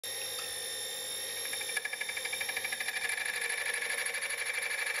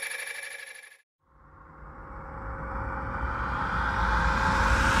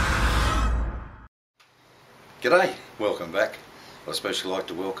G'day, welcome back. I'd especially like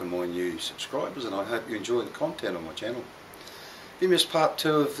to welcome my new subscribers, and I hope you enjoy the content on my channel. If you missed part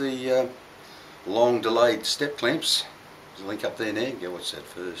 2 of the long delayed step clamps, there's a link up there now, go watch that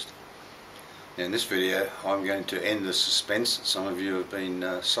first. Now in this video I'm going to end the suspense that some of you have been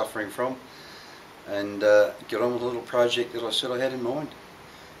suffering from and get on with a little project that I said I had in mind.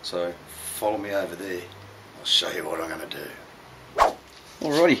 So follow me over there, I'll show you what I'm going to do.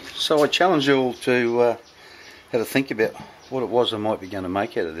 Alrighty, so I challenge you all to have a think about what it was I might be going to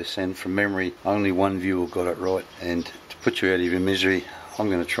make out of this, and from memory only one viewer got it right, and to put you out of your misery I'm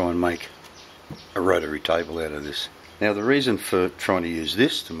going to try and make a rotary table out of this. Now the reason for trying to use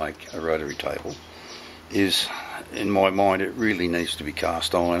this to make a rotary table is, in my mind, it really needs to be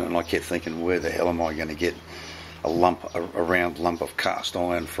cast iron, and I kept thinking, where the hell am I going to get a round lump of cast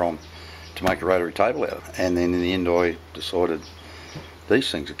iron from to make a rotary table out of? And then in the end I decided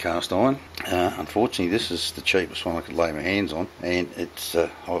these things are cast iron. Unfortunately this is the cheapest one I could lay my hands on, and it's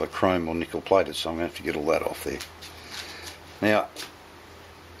either chrome or nickel plated, so I'm going to have to get all that off there. Now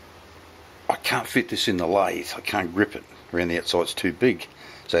I can't fit this in the lathe, I can't grip it around the outside, it's too big.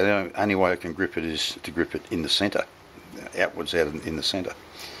 So the only way I can grip it is to grip it in the centre, outwards out in the centre.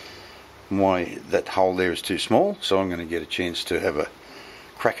 That hole there is too small, so I'm going to get a chance to have a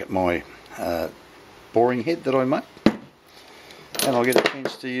crack at my boring head that I made. And I'll get a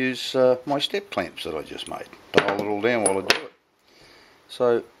chance to use my step clamps that I just made to hold it all down while I do it.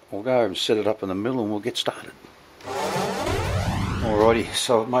 So I'll go and set it up in the middle and we'll get started. Alrighty,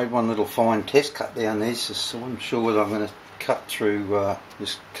 so I've made one little fine test cut down there, so I'm sure whether I'm going to cut through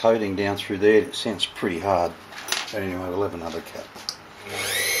this coating down through there. It sounds pretty hard. But anyway, we'll have another cut.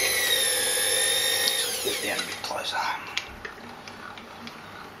 So get down a bit closer.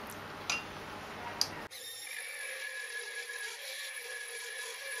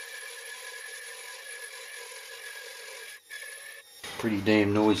 Pretty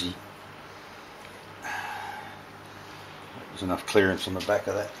damn noisy. There's enough clearance on the back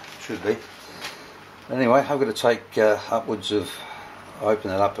of that, should be. But anyway, I've got to take upwards of, open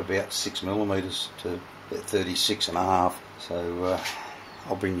it up about 6mm to about 36.5. So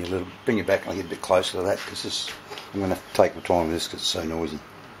I'll bring you back and I'll get a bit closer to that, because I'm going to take my time with this because it's so noisy.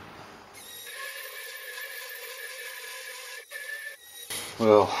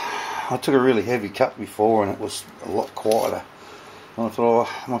 Well, I took a really heavy cut before and it was a lot quieter. I thought,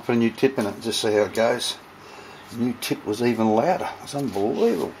 oh, I might put a new tip in it and just see how it goes. The new tip was even louder. It's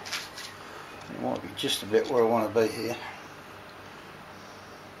unbelievable. It might be just about where I want to be here.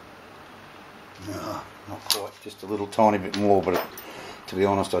 No, not quite. Just a little tiny bit more, but to be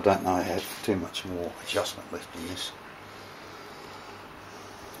honest, I don't know I have too much more adjustment left in this.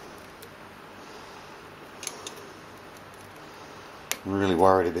 I'm really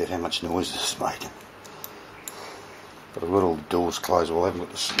worried about how much noise this is making. But I've got all the doors closed. Well, I haven't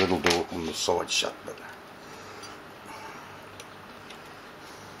got this little door on the side shut, but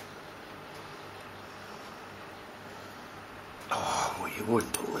oh, well, you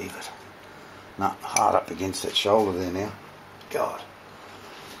wouldn't believe it. No, hard up against that shoulder there now. God.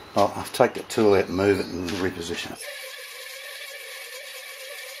 I'll take that tool out and move it and reposition it.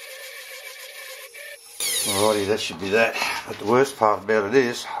 Alrighty, that should be that. But the worst part about it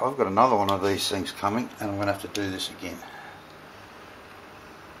is, I've got another one of these things coming, and I'm going to have to do this again.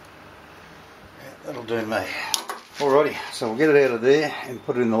 Yeah, that'll do me. Alrighty, so we'll get it out of there and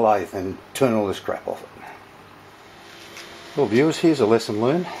put it in the lathe and turn all this crap off it. Well viewers, here's a lesson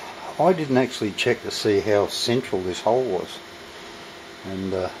learned. I didn't actually check to see how central this hole was.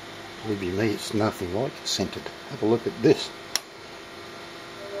 And believe you me, it's nothing like it centered. Have a look at this.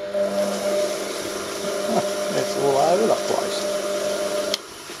 It's all over the place.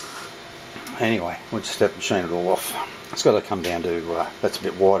 Anyway, we'll just have to machine it all off. It's got to come down to, that's a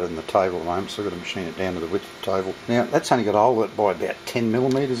bit wider than the table at the moment, so I've got to machine it down to the width of the table. Now, that's only got a hole by about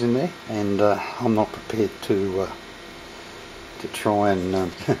 10mm in there, and I'm not prepared to try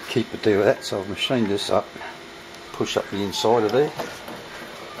and keep it to that, so I've machined this up, push up the inside of there,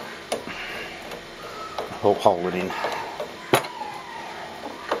 I'll hold it in.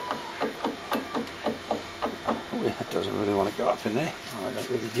 It doesn't really want to go up in there. I don't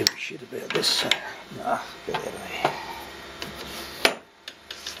really give a shit about this, so nah, get out of there.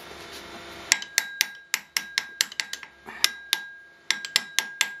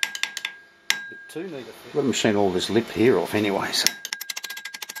 Bit too neat. I've got to machine all this lip here off anyway, so.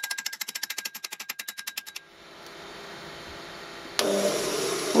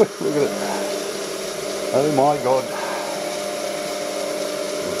 Look at it. Oh my God.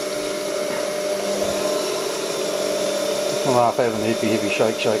 I'll half have an hippie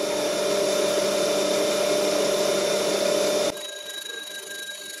shake.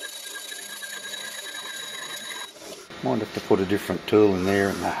 Might have to put a different tool in there,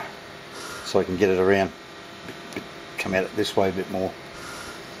 and so I can get it around, come at it this way a bit more.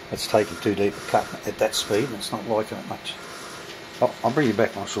 It's taking too deep a cut at that speed, and it's not liking it much. Oh, I'll bring you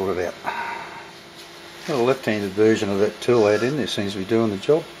back and I'll sort it out. Got a left-handed version of that tool out in there, seems to be doing the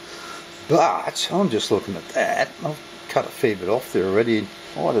job. But I'm just looking at that. I've cut a fair bit off there already.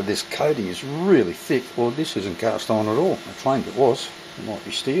 Either this coating is really thick, or this isn't cast iron at all. I claimed it was. It might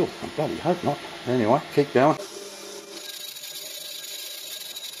be steel. I bloody hope not. Anyway, keep going.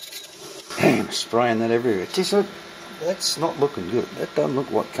 Damn, spraying that everywhere. That's not looking good. That doesn't look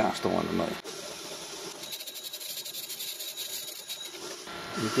like cast iron to me.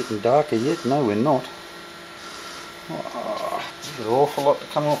 We're getting darker yet? No, we're not. Oh, there's an awful lot to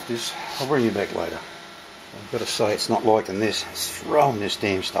come off this. I'll bring you back later. I've got to say, it's not liking this. It's throwing this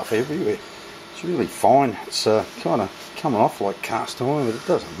damn stuff everywhere. It's really fine. It's kind of coming off like cast iron, but it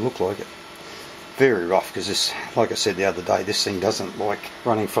doesn't look like it. Very rough, because this, like I said the other day, this thing doesn't like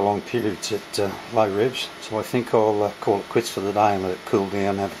running for long periods at low revs. So I think I'll call it quits for the day and let it cool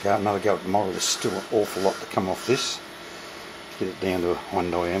down. Have another go tomorrow. There's still an awful lot to come off this. Get it down to one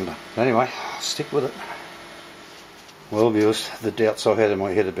diameter. Anyway, stick with it. Well, viewers, the doubts I had in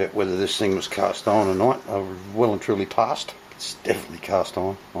my head about whether this thing was cast iron or not are well and truly past. It's definitely cast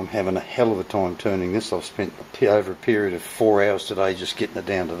iron. I'm having a hell of a time turning this. I've spent over a period of 4 hours today just getting it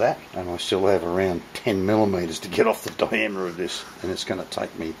down to that, and I still have around 10 millimeters to get off the diameter of this, and it's going to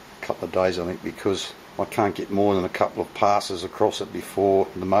take me a couple of days, I think, because I can't get more than a couple of passes across it before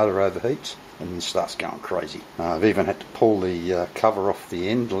the motor overheats and then starts going crazy. I've even had to pull the cover off the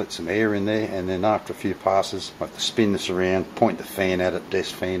end to let some air in there, and then after a few passes I have to spin this around, point the fan at it,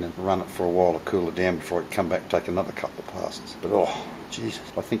 desk fan, and run it for a while to cool it down before I come back and take another couple of passes. But oh Jesus,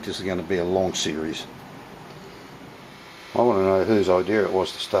 I think this is going to be a long series. I want to know whose idea it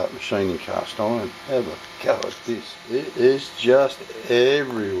was to start machining cast iron. Have a go at this. It is just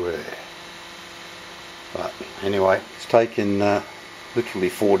everywhere. But anyway, it's taken literally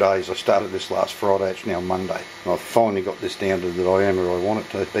 4 days. I started this last Friday, it's now Monday. And I've finally got this down to the diameter I want it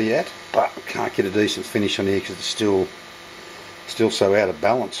to be at, but I can't get a decent finish on here because it's still so out of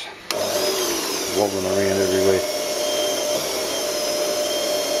balance. Wobbling around everywhere.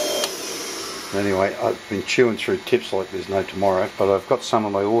 Anyway, I've been chewing through tips like there's no tomorrow, but I've got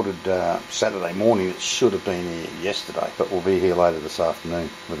some I ordered Saturday morning that should have been here yesterday, but will be here later this afternoon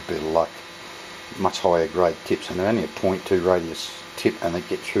with a bit of luck. Much higher grade tips, and they're only a 0.2 radius tip, and they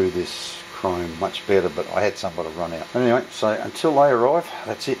get through this chrome much better, but I had some to run out. Anyway, so until they arrive,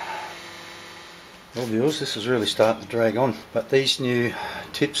 that's it. Well, viewers, this is really starting to drag on, but these new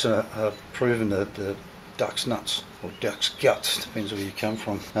tips are proven the duck's nuts, or duck's guts, depends where you come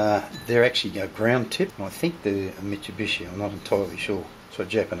from. They're actually a ground tip, and I think they're a Mitsubishi, I'm not entirely sure. It's a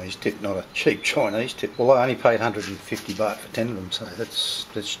Japanese tip, not a cheap Chinese tip. Well, I only paid 150 baht for 10 of them, so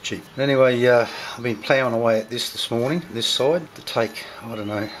that's cheap. Anyway, I've been ploughing away at this morning, this side, to take, I don't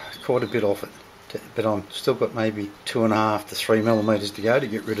know, quite a bit off it. But I've still got maybe 2.5 to 3 millimeters to go to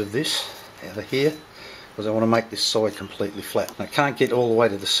get rid of this out of here, because I want to make this side completely flat. I can't get all the way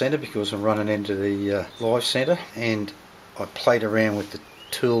to the centre because I'm running into the live centre, and I played around with the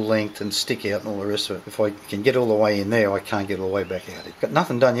tool length and stick out and all the rest of it. If I can get all the way in there, I can't get all the way back out. Got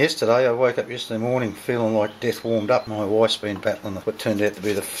nothing done yesterday. I woke up yesterday morning feeling like death warmed up. My wife's been battling what turned out to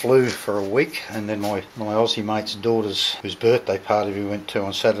be the flu for a week, and then my Aussie mate's daughter's, whose birthday party we went to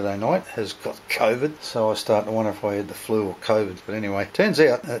on Saturday night, has got COVID, so I started to wonder if I had the flu or COVID. But anyway, turns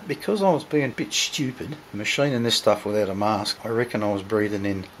out that because I was being a bit stupid machining this stuff without a mask, I reckon I was breathing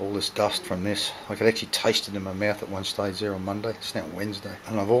in all this dust from this. I could actually taste it in my mouth at one stage there on Monday. It's now Wednesday.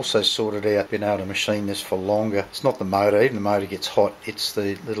 And I've also sorted out being able to machine this for longer. It's not the motor, even the motor gets hot, it's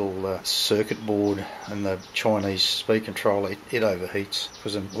the little circuit board and the Chinese speed controller. It overheats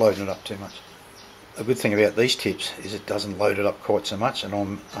because I'm loading it up too much. A good thing about these tips is it doesn't load it up quite so much, and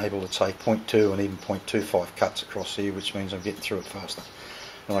I'm able to take 0.2 and even 0.25 cuts across here, which means I'm getting through it faster.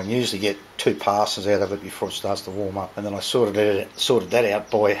 And I can usually get 2 passes out of it before it starts to warm up. And then I sorted that out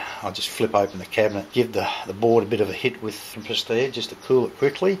by, I just flip open the cabinet, give the board a bit of a hit with prestige just to cool it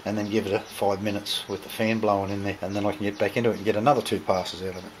quickly, and then give it a 5 minutes with the fan blowing in there, and then I can get back into it and get another 2 passes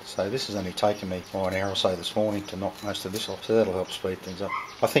out of it. So this has only taken me an hour or so this morning to knock most of this off, so that'll help speed things up.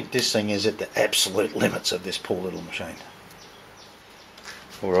 I think this thing is at the absolute limits of this poor little machine.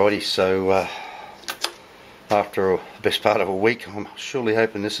 Alrighty, so after the best part of a week, I'm surely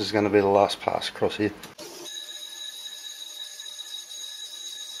hoping this is going to be the last pass across here.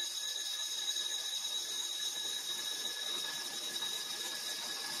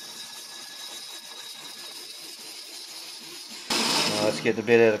 Let's get the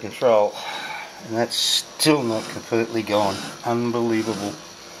bit out of control. and that's still not completely gone. Unbelievable.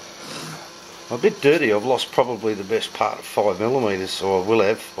 I'm a bit dirty. I've lost probably the best part of 5mm, or I will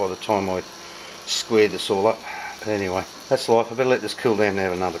have by the time I square this all up. But anyway, that's life. I better let this cool down and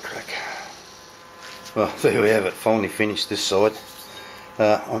have another crack. Well, there we have it. Finally finished this side.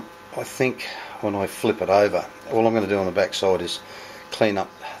 I think when I flip it over, all I'm going to do on the back side is clean up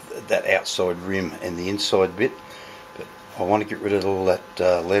that outside rim and the inside bit. But I want to get rid of all that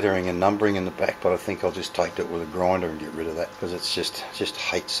lettering and numbering in the back, but I think I'll just take it with a grinder and get rid of that, because it's just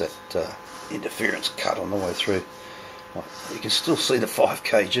hates that interference cut on the way through. You can still see the 5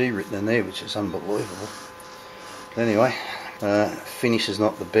 kg written in there, which is unbelievable. Anyway, finish is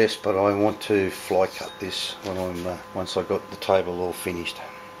not the best, but I want to fly cut this when once I got the table all finished.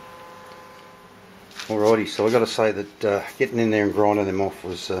 Alrighty, so I've got to say that getting in there and grinding them off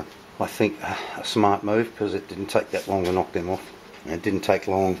was, I think, a smart move, because it didn't take that long to knock them off, and it didn't take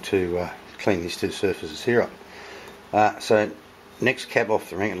long to clean these two surfaces here up. So next cab off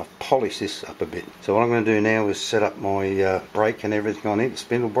the rank, and I've polished this up a bit. So what I'm going to do now is set up my brake and everything on it, the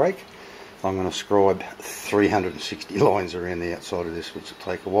spindle brake. I'm going to scribe 360 lines around the outside of this, which will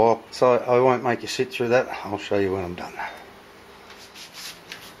take a while. So I won't make you sit through that. I'll show you when I'm done.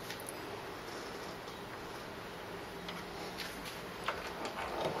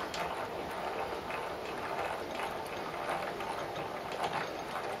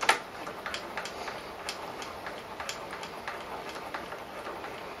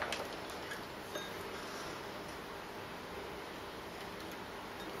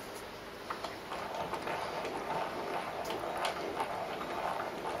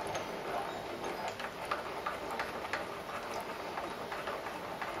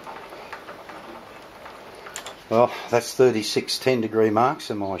 Well, that's 36 10-degree marks,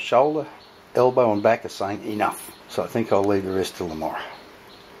 and my shoulder, elbow and back are saying enough. So I think I'll leave the rest till tomorrow.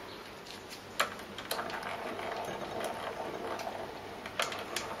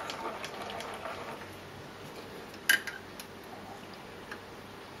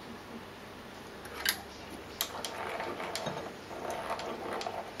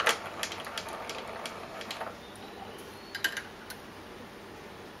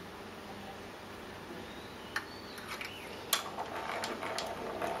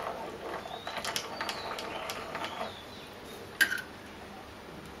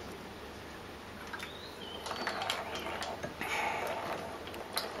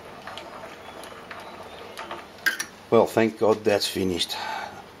 Well, thank God that's finished.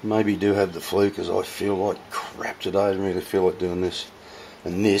 Maybe do have the flu, because I feel like crap today. I really feel like doing this.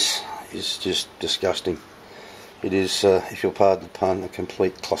 And this is just disgusting. It is, if you'll pardon the pun, a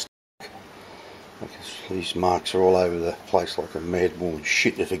complete cluster. These marks are all over the place like a mad woman.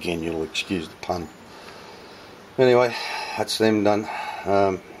 Shit, if again you'll excuse the pun. Anyway, that's them done.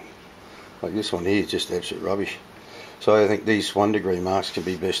 Like this one here is just absolute rubbish. So I think these 1-degree marks can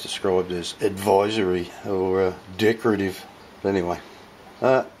be best described as advisory or decorative. But anyway,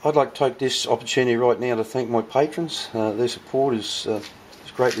 I'd like to take this opportunity right now to thank my patrons. Their support is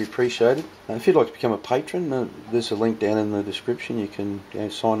greatly appreciated. If you'd like to become a patron, there's a link down in the description. You can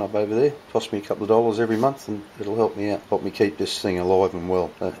sign up over there. Cost me a couple of dollars every month, and it'll help me out, help me keep this thing alive and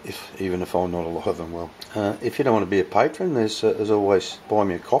well, even if I'm not alive and well. If you don't want to be a patron, there's always buy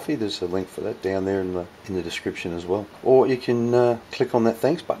me a coffee. There's a link for that down there in the description as well. Or you can click on that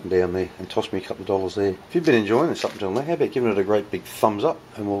thanks button down there and toss me a couple of dollars there. If you've been enjoying this up until now, how about giving it a great big thumbs up,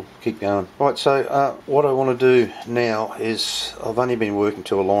 and we'll keep going. Right, so what I want to do now is, I've only been working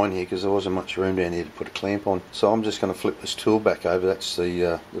to a line here because there wasn't much room down here to put a clamp on. So I'm just going to flip this tool back over. That's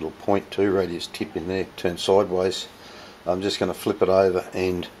the little 0.2 radius tip in there, turn sideways. I'm just going to flip it over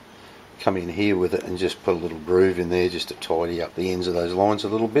and come in here with it and just put a little groove in there just to tidy up the ends of those lines a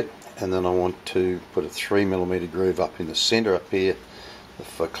little bit. And then I want to put a 3mm groove up in the centre up here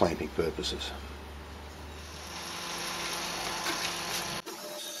for clamping purposes.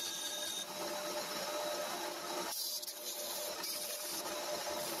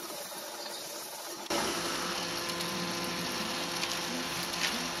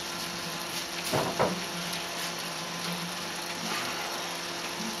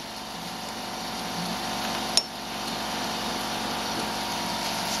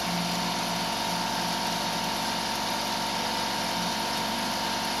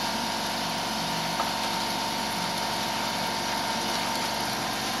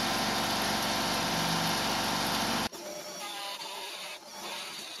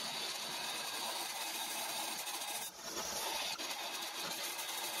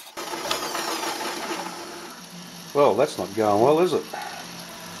 Well, that's not going well, is it?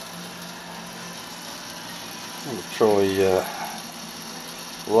 I'm going to try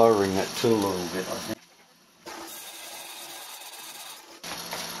lowering that tool a little bit, I think.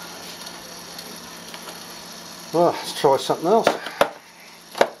 Well, let's try something else.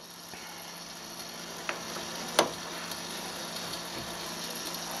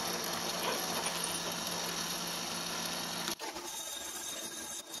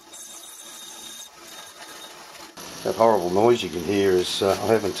 That horrible noise you can hear is I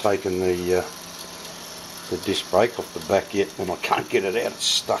haven't taken the disc brake off the back yet, and I can't get it out. It's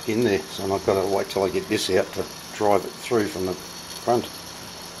stuck in there, so I've got to wait till I get this out to drive it through from the front.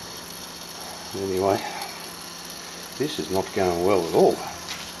 Anyway, this is not going well at all.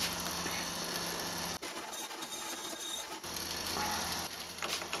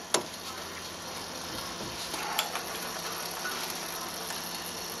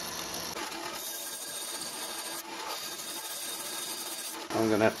 I'm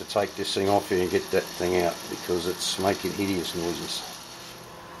going to have to take this thing off here and get that thing out because it's making hideous noises.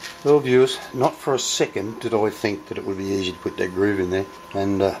 Well viewers, not for a second did I think that it would be easy to put that groove in there,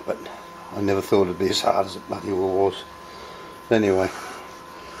 and but I never thought it'd be as hard as it bloody well was. Anyway,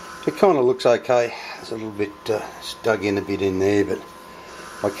 it kind of looks okay. It's a little bit it's dug in a bit in there, but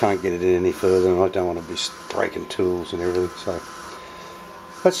I can't get it in any further, and I don't want to be breaking tools and everything. So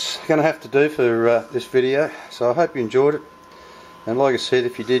that's going to have to do for this video. So I hope you enjoyed it. And like I said,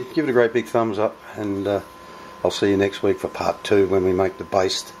 if you did, give it a great big thumbs up, and I'll see you next week for part 2 when we make the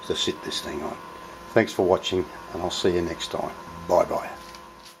base to sit this thing on. Thanks for watching, and I'll see you next time. Bye bye.